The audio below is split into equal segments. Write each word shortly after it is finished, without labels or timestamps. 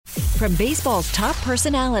from baseball's top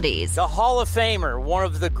personalities. The Hall of Famer, one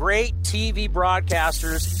of the great TV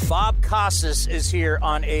broadcasters, Bob Costas, is here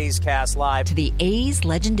on A's Cast Live. To the A's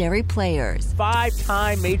legendary players.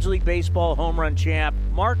 5-time Major League Baseball home run champ,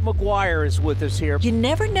 Mark McGwire is with us here. You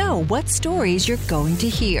never know what stories you're going to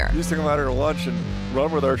hear. We used to come out here to lunch and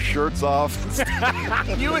run with our shirts off.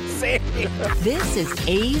 You and Sandy. This is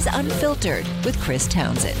A's Unfiltered with Chris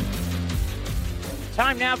Townsend.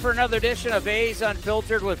 Time now for another edition of A's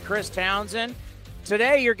Unfiltered with Chris Townsend.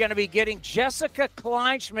 Today, you're going to be getting Jessica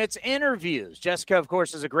Kleinschmidt's interviews. Jessica, of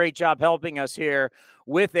course, does a great job helping us here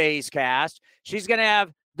with A's Cast. She's going to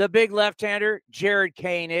have the big left-hander, Jared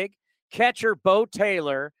Koenig, catcher Bo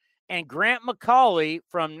Taylor, and Grant McCauley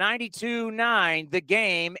from 92.9 The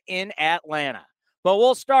Game in Atlanta. But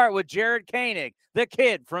we'll start with Jared Koenig, the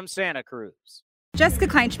kid from Santa Cruz. Jessica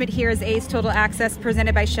Kleinschmidt here as A's Total Access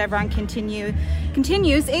presented by Chevron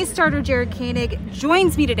continues. A's starter Jared Koenig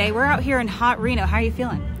joins me today. We're out here in hot Reno. How are you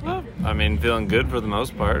feeling? Well, feeling good for the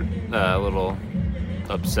most part. A little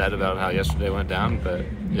upset about how yesterday went down, but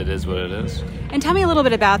it is what it is. And tell me a little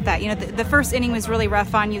bit about that. You know, the first inning was really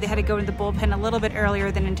rough on you. They had to go to the bullpen a little bit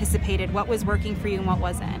earlier than anticipated. What was working for you and what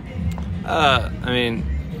wasn't?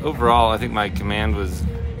 Overall, I think my command was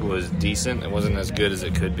decent. It wasn't as good as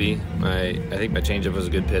it could be. I think my changeup was a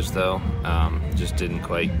good pitch, though. Just didn't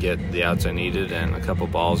quite get the outs I needed, and a couple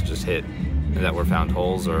balls just hit that were found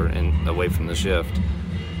holes or away from the shift.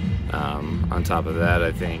 On top of that,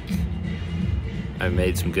 I think I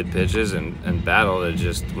made some good pitches and battled it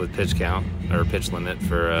just with pitch count or pitch limit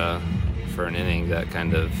for an inning that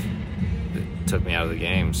kind of took me out of the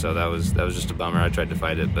game. So that was just a bummer. I tried to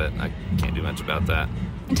fight it, but I can't do much about that.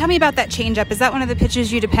 And tell me about that changeup. Is that one of the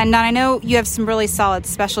pitches you depend on? I know you have some really solid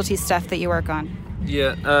specialty stuff that you work on.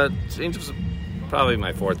 Yeah, changeup's probably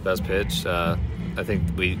my fourth best pitch. I think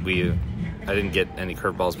I didn't get any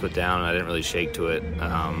curveballs put down. And I didn't really shake to it.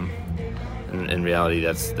 In reality,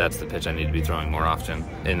 that's the pitch I need to be throwing more often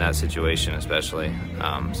in that situation, especially.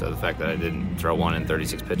 So the fact that I didn't throw one in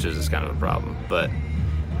 36 pitches is kind of a problem. But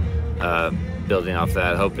building off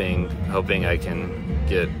that, hoping I can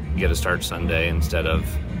get a start Sunday instead of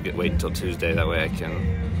wait until Tuesday. That way I can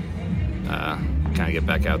kind of get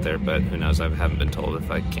back out there. But who knows? I haven't been told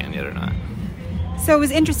if I can yet or not. So it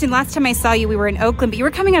was interesting. Last time I saw you, we were in Oakland, but you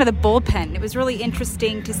were coming out of the bullpen. It was really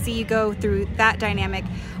interesting to see you go through that dynamic.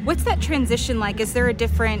 What's that transition like? Is there a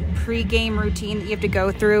different pregame routine that you have to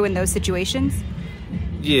go through in those situations?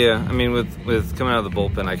 Yeah, with coming out of the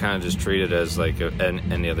bullpen, I kind of just treat it as like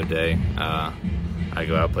any other day. I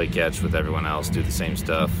go out, play catch with everyone else, do the same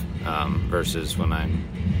stuff, versus when I'm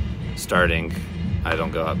starting, I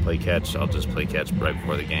don't go out and play catch. I'll just play catch right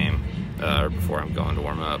before the game or before I'm going to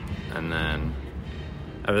warm up. And then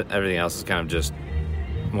everything else is kind of just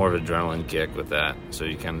more of an adrenaline kick with that. So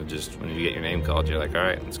you kind of just, when you get your name called, you're like, all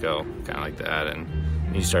right, let's go, kind of like that. And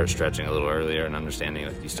you start stretching a little earlier and understanding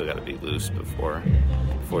that you still got to be loose before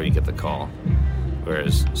you get the call.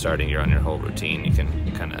 Whereas starting, you're on your whole routine. You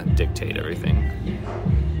can kind of dictate everything.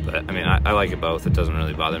 But, I like it both. It doesn't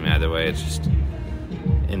really bother me either way. It's just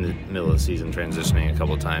in the middle of the season, transitioning a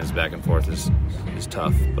couple of times back and forth is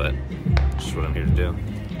tough, but it's just what I'm here to do.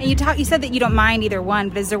 And you said that you don't mind either one,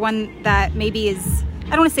 but is there one that maybe is, I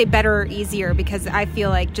don't want to say better or easier, because I feel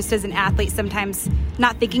like just as an athlete, sometimes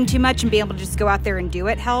not thinking too much and being able to just go out there and do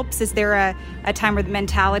it helps. Is there a time where the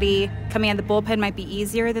mentality coming out of the bullpen might be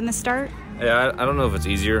easier than the start? Yeah, I don't know if it's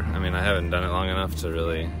easier. I haven't done it long enough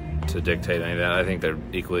to dictate any of that. I think they're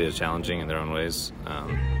equally as challenging in their own ways.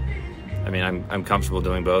 I'm comfortable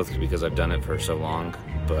doing both because I've done it for so long.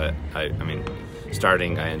 But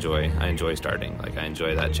starting, I enjoy starting. Like, I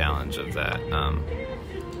enjoy that challenge of that.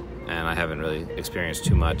 And I haven't really experienced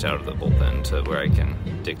too much out of the bullpen to where I can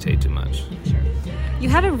dictate too much. You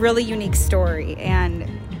had a really unique story, and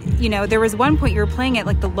there was one point you were playing at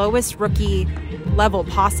like the lowest rookie level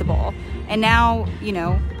possible, and now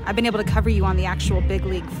I've been able to cover you on the actual big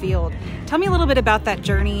league field. Tell me a little bit about that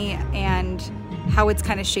journey and how it's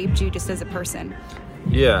kind of shaped you just as a person.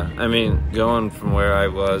 Yeah, going from where I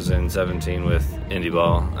was in 17 with Indy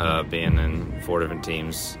Ball, being in 4 different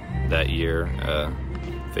teams that year,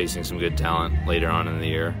 facing some good talent later on in the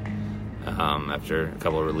year, after a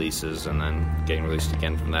couple of releases, and then getting released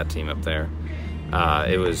again from that team up there.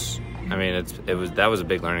 That was a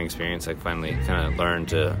big learning experience. I finally kind of learned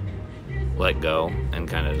to let go and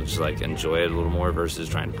kind of just like enjoy it a little more versus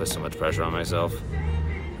trying to put so much pressure on myself.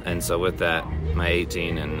 And so with that, my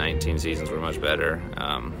 18 and 19 seasons were much better.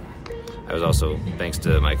 I was also, thanks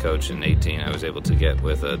to my coach in 18, I was able to get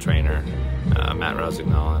with a trainer, Matt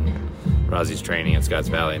Rosignol, and Rozzie's training at Scotts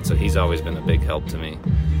Valley. And so he's always been a big help to me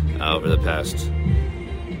over the past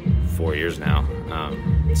 4 years now.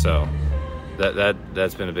 So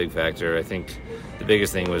that's been a big factor. I think the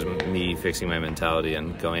biggest thing was me fixing my mentality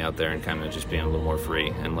and going out there and kind of just being a little more free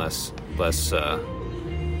and less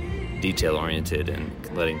detail oriented and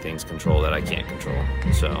letting things control that I can't control.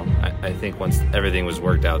 So I think once everything was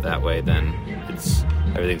worked out that way, then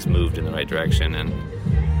everything's moved in the right direction, and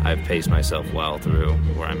I've paced myself well through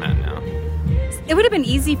where I'm at now. It would have been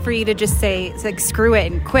easy for you to just say, like, screw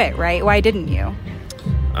it and quit, right? Why didn't you?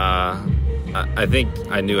 I think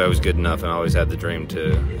I knew I was good enough, and I always had the dream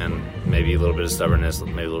to, and maybe a little bit of stubbornness,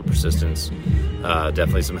 maybe a little persistence,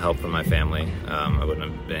 definitely some help from my family. I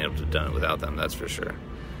wouldn't have been able to have done it without them, that's for sure.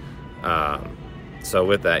 So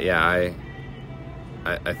with that, yeah,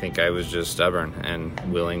 I think I was just stubborn and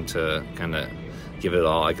willing to kind of give it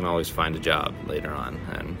all. I can always find a job later on,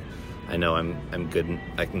 and I know I'm good.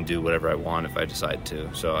 I can do whatever I want if I decide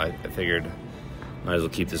to. So I figured might as well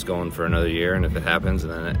keep this going for another year, and if it happens,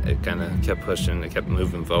 and then it kind of kept pushing, it kept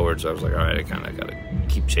moving forward. So I was like, all right, I kind of got to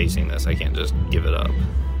keep chasing this. I can't just give it up.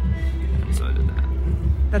 And so I did that.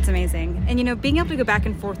 That's amazing. And, being able to go back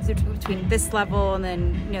and forth between this level and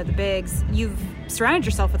then, the bigs, you've surrounded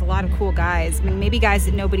yourself with a lot of cool guys. I mean, maybe guys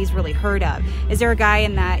that nobody's really heard of. Is there a guy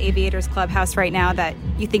in that Aviators clubhouse right now that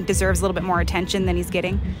you think deserves a little bit more attention than he's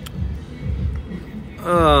getting?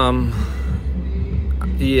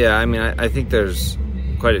 Yeah, I mean, I think there's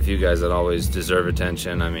quite a few guys that always deserve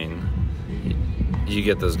attention. I mean, you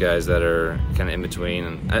get those guys that are kind of in between.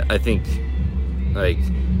 And I think, like,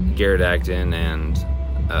 Garrett Acton and...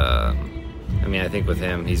 I think with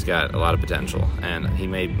him, he's got a lot of potential, and he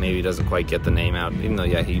maybe doesn't quite get the name out, even though,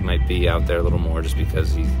 yeah, he might be out there a little more just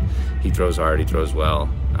because he throws hard, he throws well,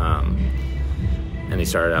 and he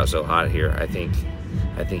started out so hot here. I think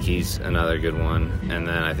he's another good one. And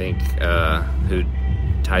then I think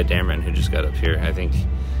Ty Dameron, who just got up here, I think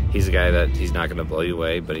he's a guy that he's not going to blow you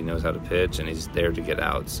away, but he knows how to pitch, and he's there to get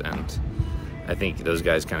outs, and I think those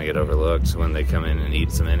guys kind of get overlooked when they come in and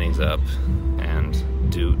eat some innings up and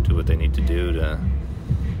do what they need to do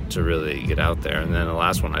to really get out there. And then the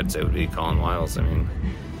last one I'd say would be Colin Wiles. I mean,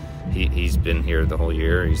 he's been here the whole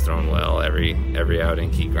year. He's thrown well every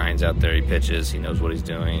outing. He grinds out there. He pitches. He knows what he's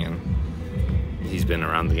doing, and he's been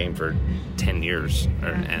around the game for 10 years.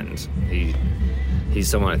 And he's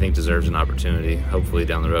someone I think deserves an opportunity. Hopefully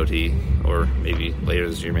down the road or maybe later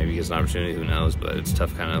this year, maybe he gets an opportunity. Who knows? But it's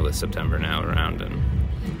tough kind of with September now around, and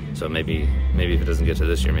so maybe if it doesn't get to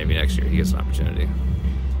this year, maybe next year he gets an opportunity.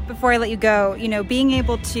 Before I let you go, being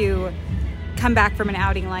able to come back from an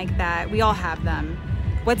outing like that, we all have them.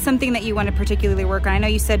 What's something that you want to particularly work on? I know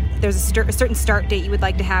you said there's a certain start date you would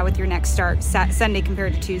like to have with your next start, Sunday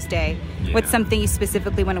compared to Tuesday. Yeah. What's something you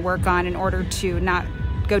specifically want to work on in order to not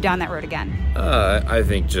go down that road again? I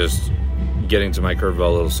think just getting to my curveball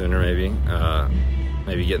a little sooner, maybe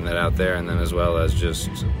getting that out there, and then as well as just,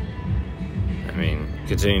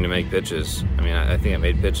 continuing to make pitches. I think I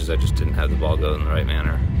made pitches, I just didn't have the ball go in the right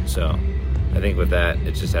manner. So I think with that,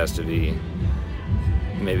 it just has to be,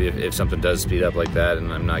 maybe if something does speed up like that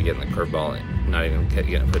and I'm not getting the curveball, not even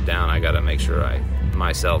getting it put down, I got to make sure I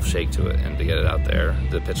myself shake to it and to get it out there.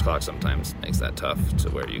 The pitch clock sometimes makes that tough to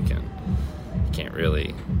where you can't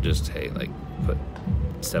really just, put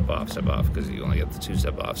step off, because you only get the 2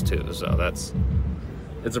 step offs too. So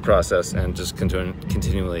it's a process, and just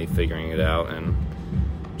continually figuring it out and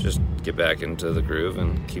just get back into the groove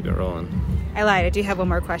and keep it rolling. I lied. I do have one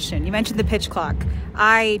more question. You mentioned the pitch clock.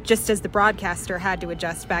 I, just as the broadcaster, had to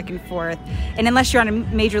adjust back and forth. And unless you're on a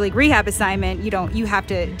major league rehab assignment, you have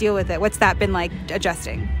to deal with it. What's that been like,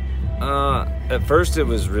 adjusting? At first it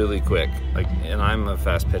was really quick. And I'm a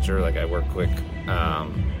fast pitcher. I work quick.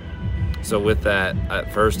 So with that,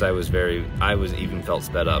 at first I was even felt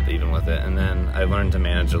sped up even with it. And then I learned to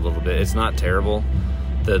manage a little bit. It's not terrible.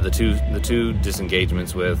 The two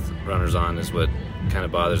disengagements with runners on is what kind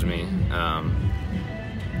of bothers me.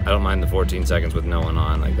 I don't mind the 14 seconds with no one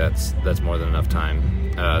on. That's more than enough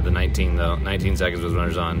time. The 19 seconds with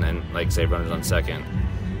runners on, and say runners on second,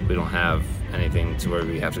 we don't have anything to where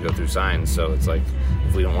we have to go through signs. So it's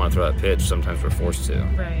if we don't want to throw that pitch, sometimes we're forced to.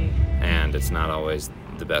 Right. And it's not always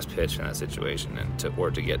the best pitch in that situation,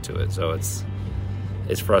 or to get to it. So it's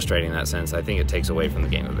frustrating in that sense. I think it takes away from the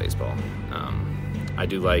game of baseball. I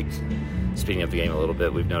do like speeding up the game a little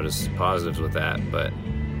bit. We've noticed positives with that, but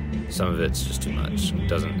some of it's just too much. It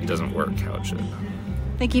doesn't work how it should.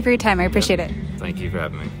 Thank you for your time. I appreciate it. Thank you for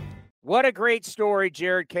having me. What a great story,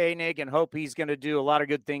 Jared Koenig, and hope he's going to do a lot of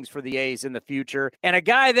good things for the A's in the future. And a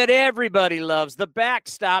guy that everybody loves, the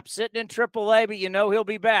backstop, sitting in AAA, but he'll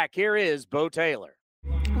be back. Here is Bo Taylor.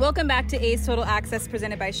 Welcome back to A's Total Access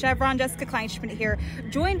presented by Chevron. Jessica Kleinschmidt here,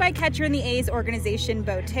 joined by catcher in the A's organization,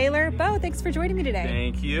 Bo Taylor. Bo, thanks for joining me today.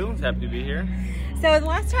 Thank you. Happy to be here. So the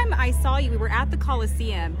last time I saw you, we were at the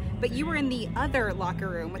Coliseum, but you were in the other locker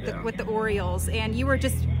room with the Orioles, and you were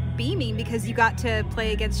just beaming because you got to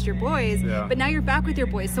play against your boys, but now you're back with your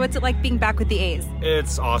boys. So what's it like being back with the A's?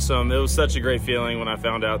 It's awesome. It was such a great feeling when I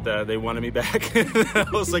found out that they wanted me back. I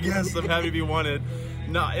was like, yes, I'm happy to be wanted.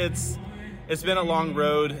 No, it's been a long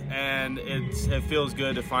road, and it feels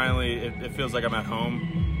good to finally, it feels like I'm at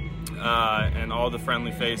home. And all the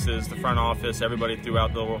friendly faces, the front office, everybody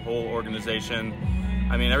throughout the whole organization.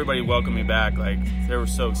 I mean, everybody welcomed me back. Like, they were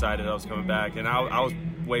so excited I was coming back, and I was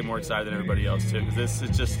way more excited than everybody else too, because this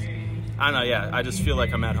is just, I don't know, I just feel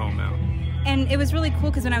like I'm at home now. And it was really cool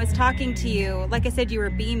because when I was talking to you, like I said, you were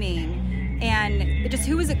beaming. And just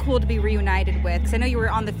who was it cool to be reunited with? Because I know you were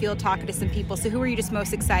on the field talking to some people. So who were you just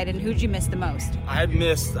most excited, and who did you miss the most? I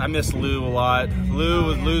miss Lou a lot.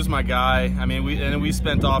 Lou's my guy. I mean, we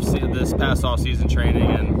spent this past off-season training,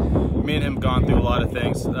 and me and him gone through a lot of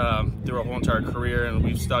things through our whole entire career, and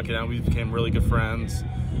we've stuck it out. We became really good friends.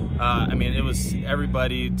 I mean, it was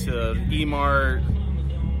everybody to Emart.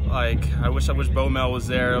 Like, I wish Bo Mel was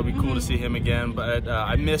there. It'll be cool to see him again. But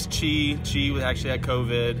I miss Chi. Chi actually had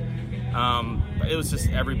COVID. It was just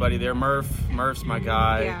everybody there. Murph's my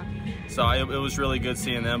guy. Yeah. So it was really good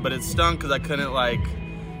seeing them. But it stunk because I couldn't,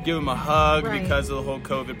 give him a hug because of the whole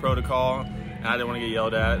COVID protocol. And I didn't want to get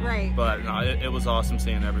yelled at. Right. But no, it was awesome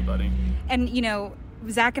seeing everybody. And,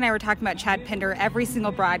 Zach and I were talking about Chad Pinder every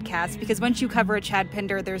single broadcast, because once you cover a Chad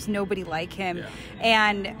Pinder, there's nobody like him. Yeah.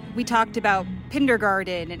 And we talked about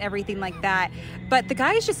Pindergarten and everything like that. But the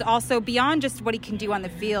guy is just also, beyond just what he can do on the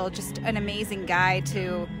field, just an amazing guy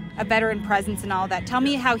to a veteran presence and all that. Tell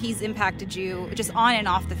me how he's impacted you just on and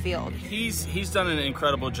off the field. He's done an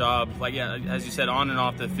incredible job, as you said, on and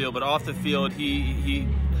off the field. But off the field, he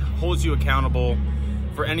holds you accountable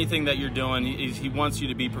for anything that you're doing. He wants you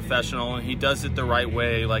to be professional, and he does it the right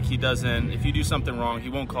way. Like, he doesn't, if you do something wrong, he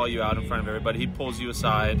won't call you out in front of everybody. He pulls you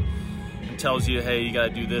aside and tells you, hey, you got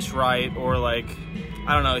to do this right. Or I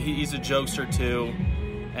don't know, he's a jokester too.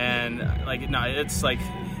 And it's like,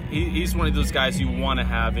 he's one of those guys you want to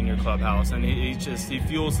have in your clubhouse. And he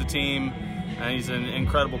fuels the team, and he's an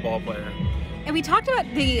incredible ball player. And we talked about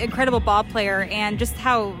the incredible ball player and just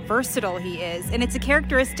how versatile he is. And it's a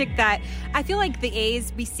characteristic that I feel like the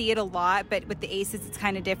A's, we see it a lot, but with the Aces, it's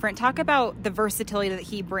kind of different. Talk about the versatility that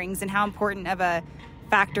he brings and how important of a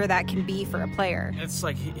factor that can be for a player. It's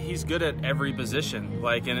like he's good at every position.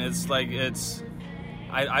 I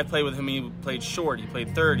played with him. He played short, he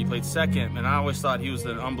played third, he played second, and I always thought he was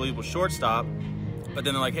an unbelievable shortstop. But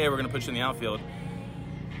then they're like, hey, we're going to put you in the outfield.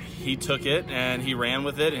 He took it and he ran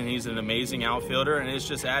with it, and he's an amazing outfielder, and it's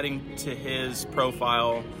just adding to his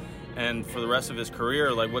profile and for the rest of his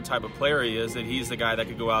career, what type of player he is, that he's the guy that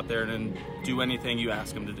could go out there and do anything you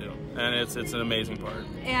ask him to do. And it's an amazing part.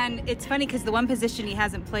 And it's funny because the one position he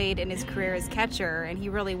hasn't played in his career is catcher, and he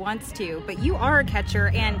really wants to. But you are a catcher,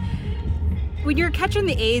 and when you're a catcher in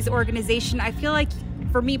the A's organization, I feel like,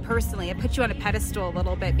 for me personally, it puts you on a pedestal a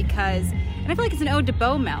little bit because, and I feel like it's an ode to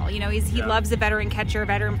Bo Mel. He loves a veteran catcher, a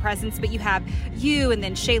veteran presence, but you have you and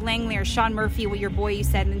then Shea Langley or Sean Murphy, your boy you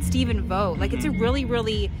said, and then Stephen Vogt. It's a really,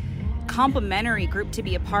 really complimentary group to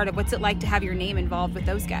be a part of. What's it like to have your name involved with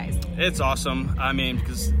those guys? It's awesome. I mean,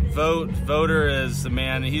 because Voter is the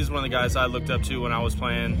man. He's one of the guys I looked up to when I was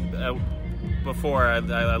playing before I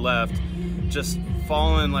left. Just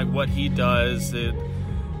following what he does.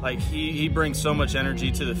 He brings so much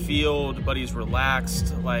energy to the field, but he's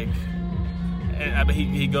relaxed. But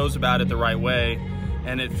he goes about it the right way,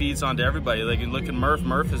 and it feeds onto everybody. Look at Murph.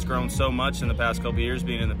 Murph has grown so much in the past couple of years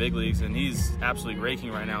being in the big leagues, and he's absolutely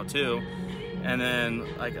raking right now too. And then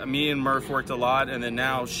me and Murph worked a lot, and then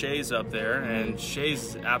now Shea's up there, and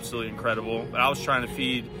Shea's absolutely incredible. But I was trying to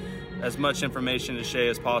feed as much information to Shea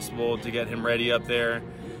as possible to get him ready up there,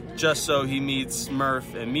 just so he meets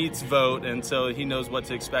Murph and meets Vogt, and so he knows what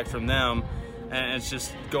to expect from them. And it's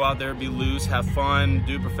just go out there, be loose, have fun,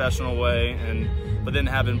 do it professional way. But then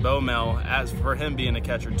having Bo Mel, as for him being a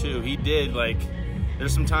catcher too, he did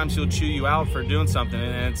there's sometimes he'll chew you out for doing something,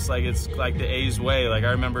 and it's like the A's way.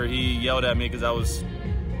 I remember he yelled at me because I was,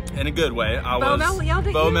 in a good way. Bo Mel yelled at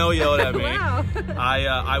you? Bo Mel yelled at me. Wow.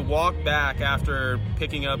 I walked back after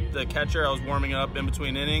picking up the catcher. I was warming up in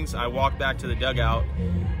between innings. I walked back to the dugout,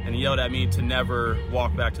 and he yelled at me to never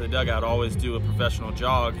walk back to the dugout, always do a professional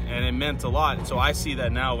jog, and it meant a lot. So I see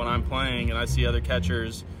that now when I'm playing and I see other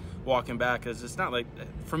catchers walking back, because it's not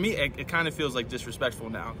for me, it kind of feels disrespectful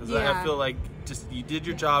now, because I feel just you did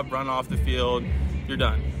your job, run off the field, You're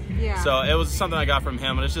done. Yeah. So it was something I got from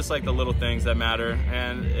him, and it's just like the little things that matter.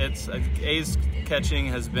 And it's A's catching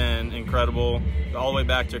has been incredible, all the way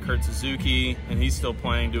back to Kurt Suzuki, and he's still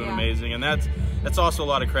playing, doing amazing. And that's also a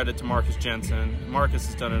lot of credit to Marcus Jensen. Marcus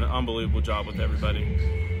has done an unbelievable job with everybody.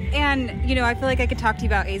 And, you know, I feel like I could talk to you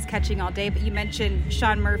about A's catching all day, but you mentioned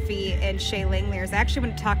Sean Murphy and Shea Langeliers. I actually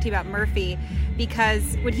want to talk to you about Murphy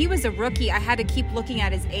because when he was a rookie, I had to keep looking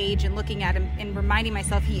at his age and looking at him and reminding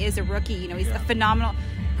myself he is a rookie. You know, he's a phenomenal...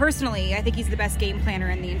 Personally, I think he's the best game planner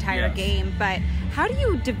in the entire game, but how do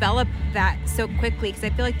you develop that so quickly? Because I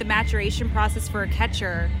feel like the maturation process for a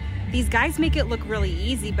catcher, these guys make it look really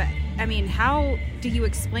easy, but I mean, how do you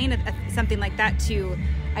explain something like that to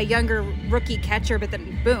a younger rookie catcher, but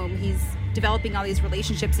then boom, he's developing all these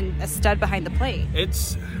relationships and a stud behind the plate?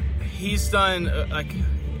 He's done,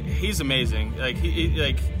 he's amazing. Like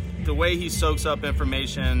the way he soaks up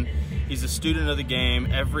information, he's a student of the game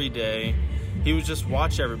every day. He would just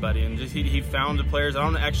watch everybody, and he found the players. I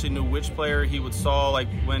don't actually know which player he would saw, like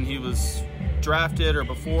when he was drafted or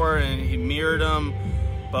before, and he mirrored them.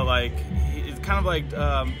 But like, it's kind of like,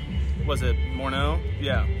 was it Morneau?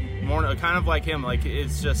 Yeah, Morneau, kind of like him. Like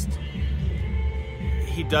it's just,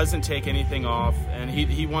 he doesn't take anything off, and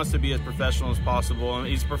he wants to be as professional as possible, and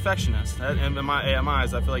he's a perfectionist. And in my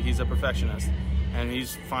eyes, I feel like he's a perfectionist, and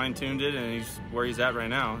he's fine-tuned it, and he's where he's at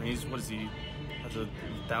right now. He's, what is he? That's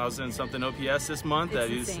 1,000-something OPS this month. That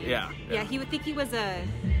he's yeah. He would think he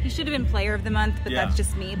should have been player of the month, but that's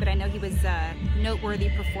just me. But I know he was a noteworthy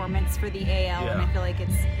performance for the AL, and I feel like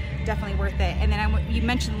it's definitely worth it. And then you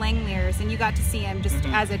mentioned Langeliers, and you got to see him just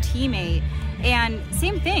as a teammate. And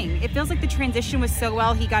same thing. It feels like the transition was so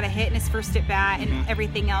well. He got a hit in his first at bat and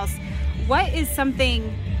everything else. What is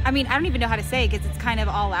something? I mean, I don't even know how to say because it's kind of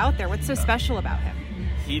all out there. What's so special about him?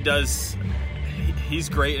 He's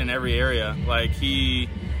great in every area. Like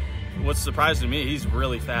what's surprising to me, he's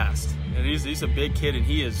really fast, and he's a big kid, and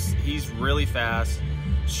he's really fast,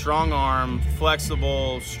 strong arm,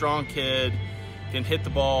 flexible, strong kid, can hit the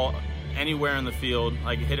ball anywhere in the field,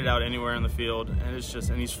 like hit it out anywhere in the field, and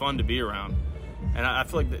and he's fun to be around. And I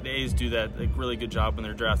feel like the A's do that really good job when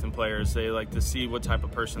they're drafting players. They like to see what type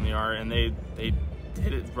of person they are, and they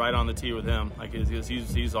hit it right on the tee with him. Like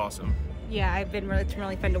he's awesome. Yeah, it's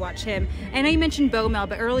really fun to watch him. I know you mentioned Bomel,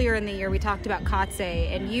 but earlier in the year we talked about Kotze,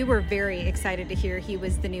 and you were very excited to hear he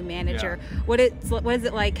was the new manager. Yeah. What is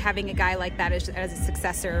it like having a guy like that as a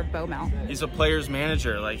successor of Bomel? He's a player's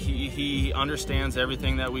manager. Like he understands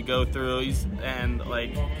everything that we go through. He's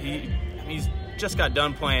just got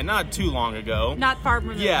done playing not too long ago. Not far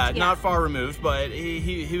removed. Yeah, not far removed, but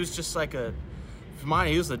he was just like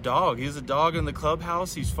he was a dog. He was a dog in the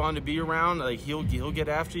clubhouse. He's fun to be around. Like he'll get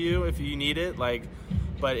after you if you need it.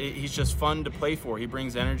 But he's just fun to play for. He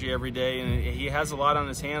brings energy every day, and he has a lot on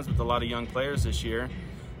his hands with a lot of young players this year.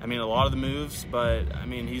 I mean, a lot of the moves, but I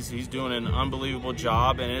mean, he's doing an unbelievable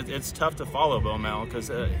job, and it's tough to follow Bomel because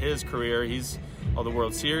his career, he's all the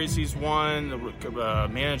World Series he's won, the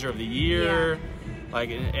manager of the year,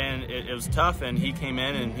 and it was tough, and he came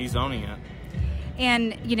in and he's owning it.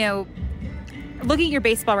 And you know, looking at your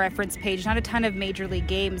baseball reference page, not a ton of major league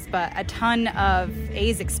games, but a ton of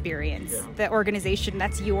A's experience. Yeah. The organization,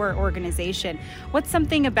 that's your organization. What's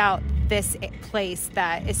something about this place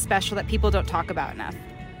that is special that people don't talk about enough?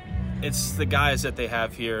 It's the guys that they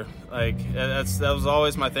have here. Like that was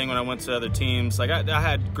always my thing when I went to other teams. Like I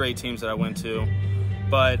had great teams that I went to,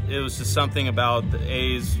 but it was just something about the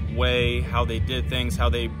A's way, how they did things, how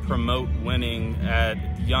they promote winning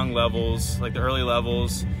at young levels, like the early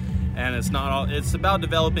levels. And it's about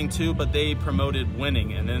developing too, but they promoted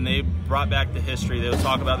winning, and then they brought back the history. They would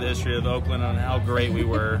talk about the history of Oakland and how great we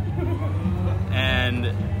were. And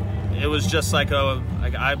it was just when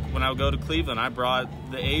I would go to Cleveland, I brought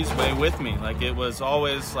the A's way with me. Like it was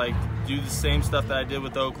always like do the same stuff that I did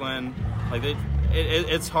with Oakland. Like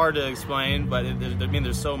it's hard to explain, but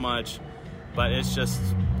there's so much. But it's just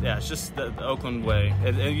the Oakland way,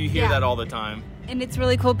 and you hear that all the time. And it's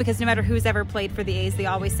really cool because no matter who's ever played for the A's, they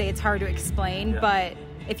always say it's hard to explain, but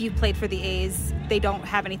if you've played for the A's, they don't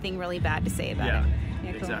have anything really bad to say about it.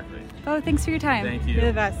 Yeah, cool. Exactly. Oh, thanks for your time. Thank you. You're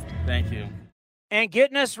the best. Thank you. And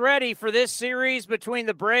getting us ready for this series between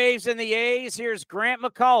the Braves and the A's, here's Grant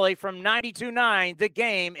McCauley from 92.9 The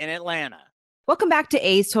Game in Atlanta. Welcome back to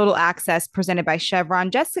A's Total Access presented by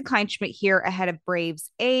Chevron. Jessica Kleinschmidt here ahead of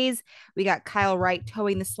Braves A's. We got Kyle Wright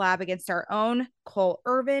towing the slab against our own Cole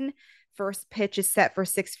Irvin. First pitch is set for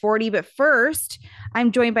 6:40, but first,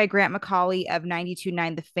 I'm joined by Grant McCauley of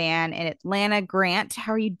 92.9 The Fan in Atlanta. Grant,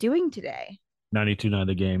 how are you doing today? 92.9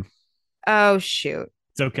 The Game. Oh, shoot.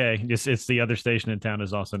 It's okay. Just it's the other station in town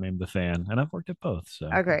is also named The Fan, and I've worked at both. So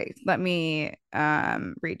Okay, let me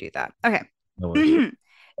redo that. Okay. no worries.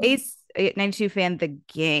 Ace 92 fan the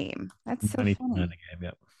game. That's so 92 in the funny. game.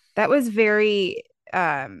 Yep. That was very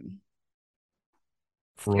stereo,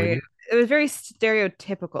 Freudian. it was very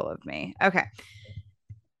stereotypical of me. Okay.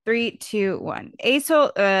 Three, two, one. Ace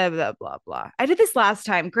blah blah blah. I did this last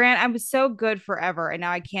time. Grant, I was so good forever, and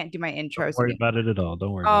now I can't do my Don't intros worry anymore. about it at all.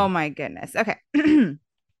 Don't worry about Oh it. my goodness. Okay.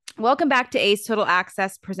 Welcome back to Ace Total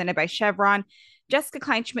Access presented by Chevron. Jessica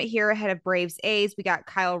Kleinschmidt here ahead of Braves A's. We got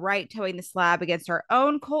Kyle Wright towing the slab against our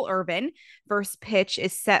own Cole Irvin. First pitch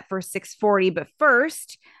is set for 6:40, but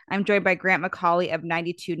first, I'm joined by Grant McCauley of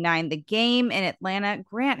 92.9 The Game in Atlanta.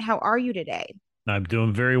 Grant, how are you today? I'm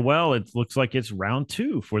doing very well. It looks like it's round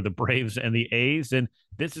two for the Braves and the A's, and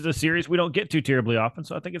this is a series we don't get to terribly often.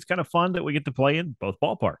 So I think it's kind of fun that we get to play in both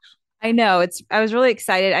ballparks. I know I was really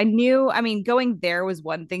excited. I mean, going there was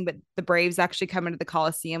one thing, but the Braves actually coming to the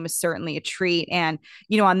Coliseum was certainly a treat. And,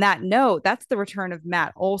 on that note, that's the return of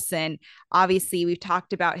Matt Olson. Obviously, we've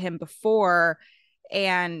talked about him before.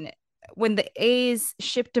 And when the A's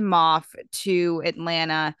shipped him off to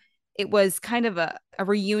Atlanta, it was kind of a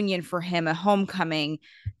reunion for him, a homecoming.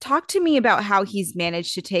 Talk to me about how he's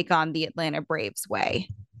managed to take on the Atlanta Braves way.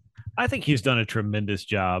 I think he's done a tremendous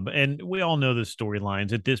job. And we all know the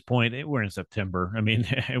storylines at this point. We're in September. I mean,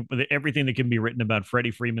 everything that can be written about Freddie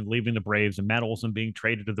Freeman leaving the Braves and Matt Olson being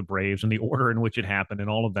traded to the Braves and the order in which it happened and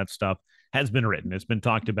all of that stuff has been written. It's been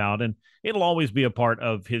talked about. And it'll always be a part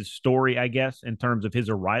of his story, I guess, in terms of his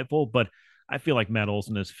arrival. But I feel like Matt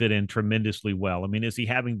Olson has fit in tremendously well. I mean, is he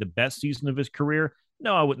having the best season of his career?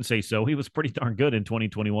 No, I wouldn't say so. He was pretty darn good in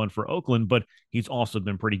 2021 for Oakland, but he's also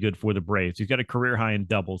been pretty good for the Braves. He's got a career high in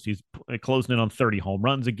doubles. He's closing in on 30 home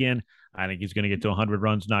runs again. I think he's going to get to 100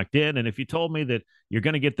 runs knocked in. And if you told me that you're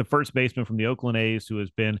going to get the first baseman from the Oakland A's who has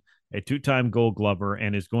been a two-time Gold Glover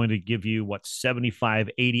and is going to give you 75,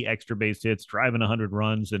 80 extra base hits, driving 100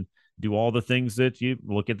 runs, and do all the things that you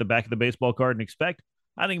look at the back of the baseball card and expect,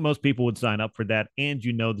 I think most people would sign up for that. And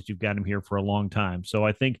you know that you've got him here for a long time. So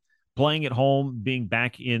I think playing at home, being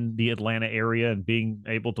back in the Atlanta area and being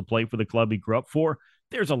able to play for the club he grew up for,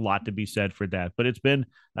 there's a lot to be said for that. But it's been,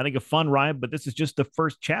 I think, a fun ride. But this is just the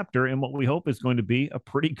first chapter in what we hope is going to be a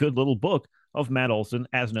pretty good little book of Matt Olson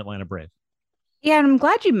as an Atlanta Brave. Yeah, and I'm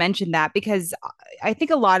glad you mentioned that because I think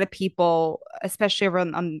a lot of people, especially over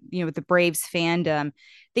with the Braves fandom,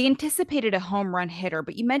 they anticipated a home run hitter.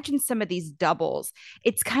 But you mentioned some of these doubles.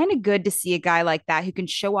 It's kind of good to see a guy like that who can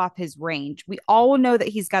show off his range. We all know that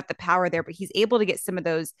he's got the power there, but he's able to get some of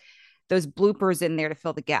those bloopers in there to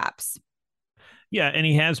fill the gaps. Yeah, and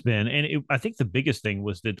he has been. And I think the biggest thing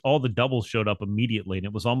was that all the doubles showed up immediately. And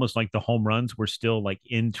it was almost like the home runs were still like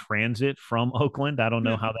in transit from Oakland. I don't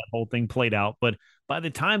know how that whole thing played out. But by the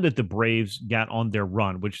time that the Braves got on their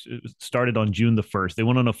run, which started on June the 1st, they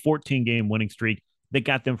went on a 14-game winning streak that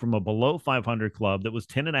got them from a below 500 club that was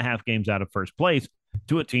 10 and a half games out of first place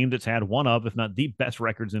to a team that's had one of, if not the best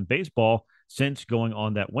records in baseball since going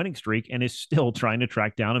on that winning streak and is still trying to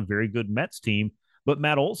track down a very good Mets team. But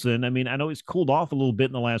Matt Olson, I mean, I know he's cooled off a little bit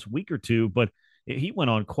in the last week or two, but he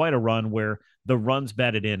went on quite a run where the runs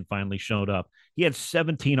batted in finally showed up. He had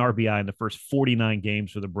 17 RBI in the first 49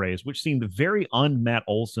 games for the Braves, which seemed very un-Matt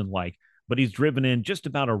Olson-like, but he's driven in just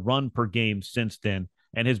about a run per game since then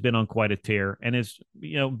and has been on quite a tear and has,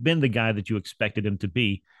 been the guy that you expected him to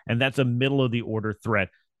be. And that's a middle of the order threat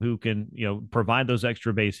who can, provide those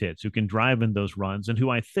extra base hits, who can drive in those runs, and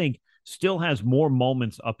who I think still has more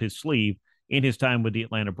moments up his sleeve in his time with the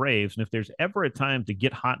Atlanta Braves. And if there's ever a time to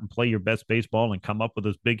get hot and play your best baseball and come up with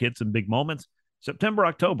those big hits and big moments, September,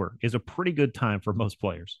 October is a pretty good time for most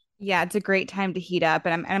players. Yeah, it's a great time to heat up.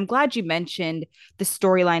 And I'm glad you mentioned the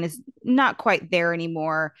storyline is not quite there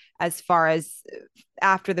anymore as far as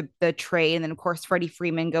after the trade. And then, of course, Freddie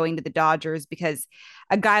Freeman going to the Dodgers, because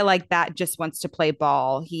a guy like that just wants to play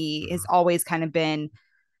ball. He has always kind of been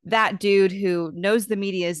that dude who knows the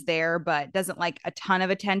media is there, but doesn't like a ton of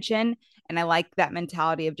attention. And I like that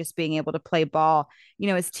mentality of just being able to play ball.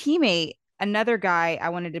 His teammate, another guy I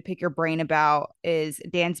wanted to pick your brain about is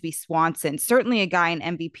Dansby Swanson, certainly a guy in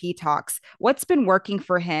MVP talks. What's been working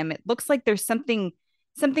for him? It looks like there's something's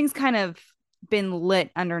kind of been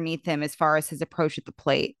lit underneath him as far as his approach at the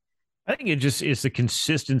plate. I think it just is the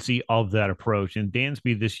consistency of that approach. And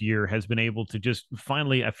Dansby this year has been able to just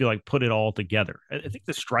finally, I feel like, put it all together. I think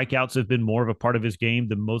the strikeouts have been more of a part of his game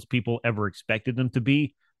than most people ever expected them to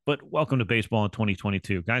be. But welcome to baseball in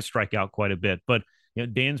 2022. Guys strike out quite a bit. But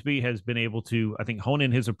Dansby has been able to, I think, hone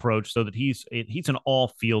in his approach so that he's an all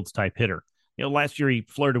fields type hitter. last year he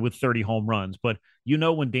flirted with 30 home runs, but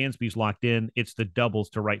when Dansby's locked in, it's the doubles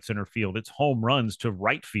to right center field. It's home runs to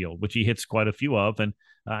right field, which he hits quite a few of. And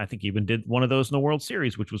I think he even did one of those in the World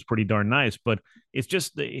Series, which was pretty darn nice. But it's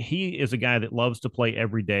just he is a guy that loves to play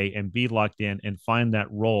every day and be locked in and find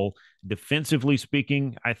that role. Defensively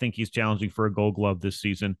speaking, I think he's challenging for a Gold Glove this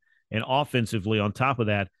season. And offensively, on top of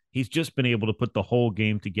that, he's just been able to put the whole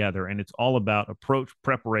game together. And it's all about approach,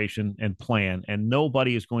 preparation, and plan. And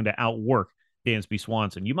nobody is going to outwork Dansby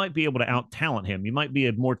Swanson. You might be able to out-talent him. You might be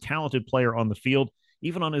a more talented player on the field,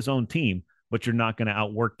 even on his own team, but you're not going to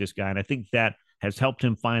outwork this guy. And I think that has helped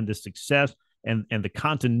him find the success and the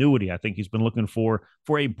continuity I think he's been looking for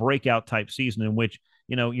a breakout type season in which,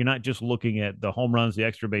 you're not just looking at the home runs, the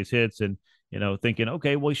extra base hits, and, thinking,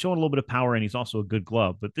 okay, well, he's showing a little bit of power and he's also a good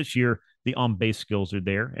glove. But this year, the on-base skills are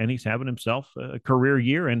there and he's having himself a career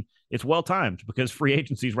year, and it's well-timed because free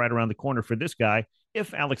agency is right around the corner for this guy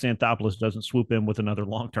if Alex Anthopoulos doesn't swoop in with another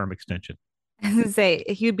long-term extension. I was going to say,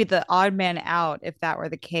 he would be the odd man out if that were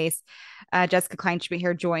the case. Jessica Kleinschmidt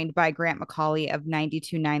here, joined by Grant McCauley of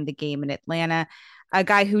 92.9 The Game in Atlanta. A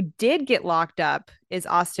guy who did get locked up is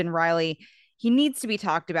Austin Riley. He needs to be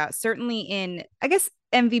talked about, certainly in, I guess,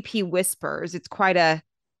 MVP whispers. It's quite a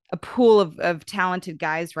pool of talented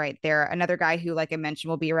guys right there. Another guy who, like I mentioned,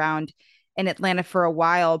 will be around in Atlanta for a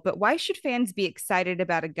while. But why should fans be excited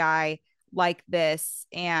about a guy like this?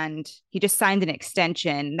 And he just signed an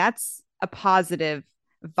extension. That's a positive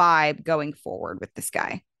vibe going forward with this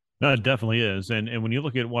guy. No, it definitely is. And when you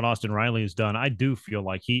look at what Austin Riley has done, I do feel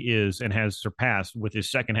like he is and has surpassed, with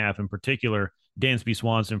his second half in particular, Dansby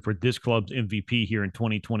Swanson for this club's MVP here in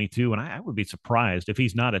 2022. And I would be surprised if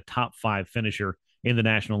he's not a top 5 finisher in the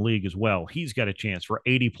National League as well. He's got a chance for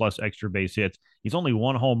 80 plus extra base hits. He's only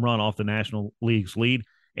one home run off the National League's lead.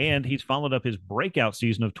 And he's followed up his breakout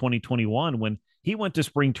season of 2021 when he went to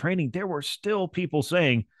spring training. There were still people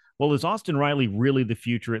saying, well, is Austin Riley really the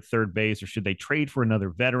future at third base, or should they trade for another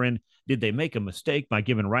veteran? Did they make a mistake by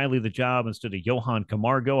giving Riley the job instead of Johan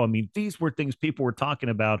Camargo? I mean, these were things people were talking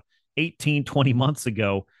about 18, 20 months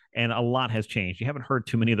ago, and a lot has changed. You haven't heard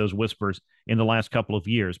too many of those whispers in the last couple of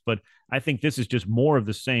years, but I think this is just more of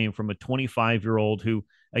the same from a 25-year-old who,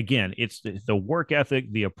 again, it's the work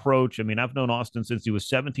ethic, the approach. I mean, I've known Austin since he was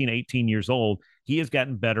 17, 18 years old. He has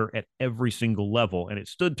gotten better at every single level, and it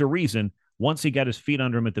stood to reason once he got his feet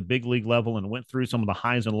under him at the big league level and went through some of the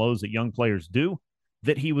highs and lows that young players do,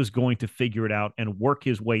 that he was going to figure it out and work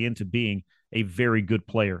his way into being a very good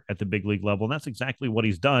player at the big league level. And that's exactly what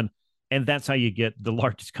he's done. And that's how you get the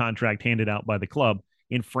largest contract handed out by the club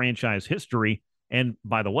in franchise history. And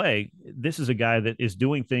by the way, this is a guy that is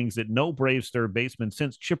doing things that no Braves third baseman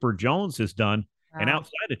since Chipper Jones has done. Wow. And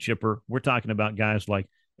outside of Chipper, we're talking about guys like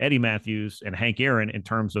Eddie Matthews and Hank Aaron in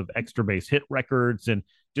terms of extra base hit records and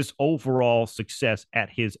just overall success at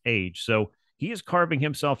his age. So he is carving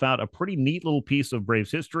himself out a pretty neat little piece of Braves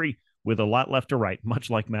history with a lot left to write, much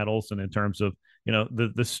like Matt Olson in terms of,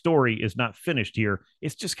 the story is not finished here.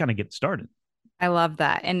 It's just kind of getting started. I love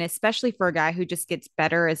that. And especially for a guy who just gets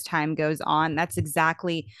better as time goes on, that's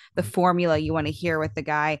exactly the formula you want to hear with the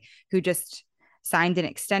guy who just signed an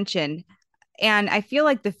extension. And I feel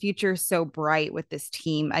like the future is so bright with this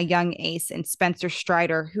team, a young ace in Spencer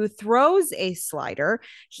Strider, who throws a slider.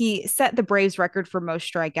 He set the Braves record for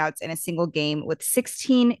most strikeouts in a single game with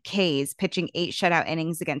 16 Ks, pitching 8 shutout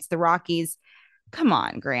innings against the Rockies. Come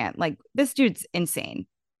on, Grant. Like, this dude's insane.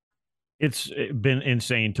 It's been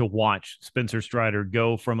insane to watch Spencer Strider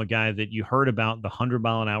go from a guy that you heard about the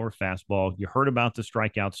 100-mile-an-hour fastball. You heard about the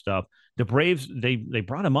strikeout stuff. The Braves, they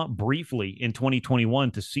brought him up briefly in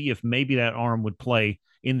 2021 to see if maybe that arm would play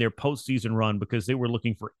in their postseason run because they were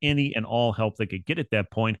looking for any and all help they could get at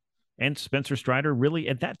that point. And Spencer Strider really,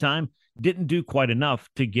 at that time, didn't do quite enough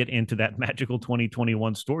to get into that magical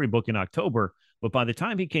 2021 storybook in October. But by the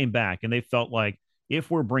time he came back and they felt like, if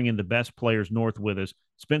we're bringing the best players north with us,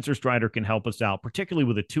 Spencer Strider can help us out, particularly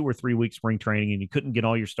with a 2 or 3 week spring training, and you couldn't get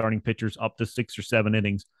all your starting pitchers up to 6 or 7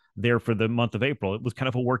 innings there for the month of April. It was kind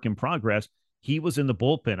of a work in progress. He was in the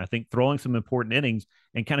bullpen, I think, throwing some important innings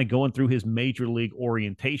and kind of going through his major league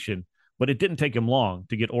orientation, but it didn't take him long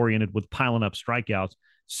to get oriented with piling up strikeouts.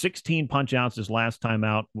 16 punch outs his last time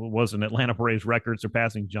out was an Atlanta Braves record,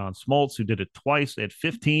 surpassing John Smoltz, who did it twice at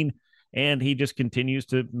 15. And he just continues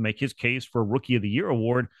to make his case for Rookie of the Year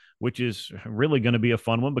award, which is really going to be a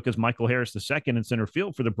fun one because Michael Harris II in center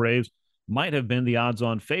field for the Braves might have been the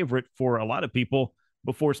odds-on favorite for a lot of people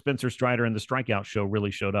before Spencer Strider and the strikeout show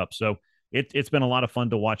really showed up. So it's been a lot of fun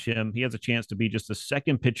to watch him. He has a chance to be just the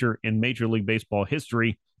second pitcher in Major League Baseball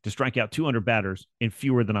history to strike out 200 batters in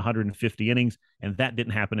fewer than 150 innings, and that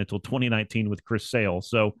didn't happen until 2019 with Chris Sale.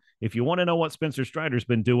 So if you want to know what Spencer Strider's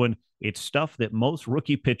been doing, it's stuff that most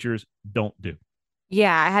rookie pitchers don't do.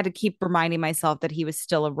 Yeah, I had to keep reminding myself that he was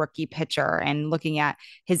still a rookie pitcher, and looking at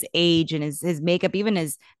his age and his makeup, even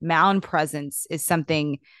his mound presence is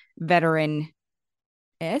something veteran-esque,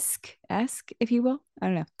 if you will. I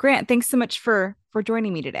don't know. Grant, thanks so much for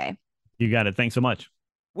joining me today. You got it. Thanks so much.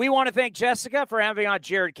 We want to thank Jessica for having on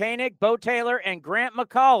Jared Koenig, Bo Taylor, and Grant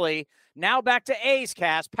McCauley. Now back to A's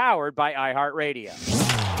Cast, powered by iHeartRadio.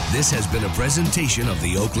 This has been a presentation of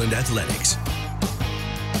the Oakland Athletics.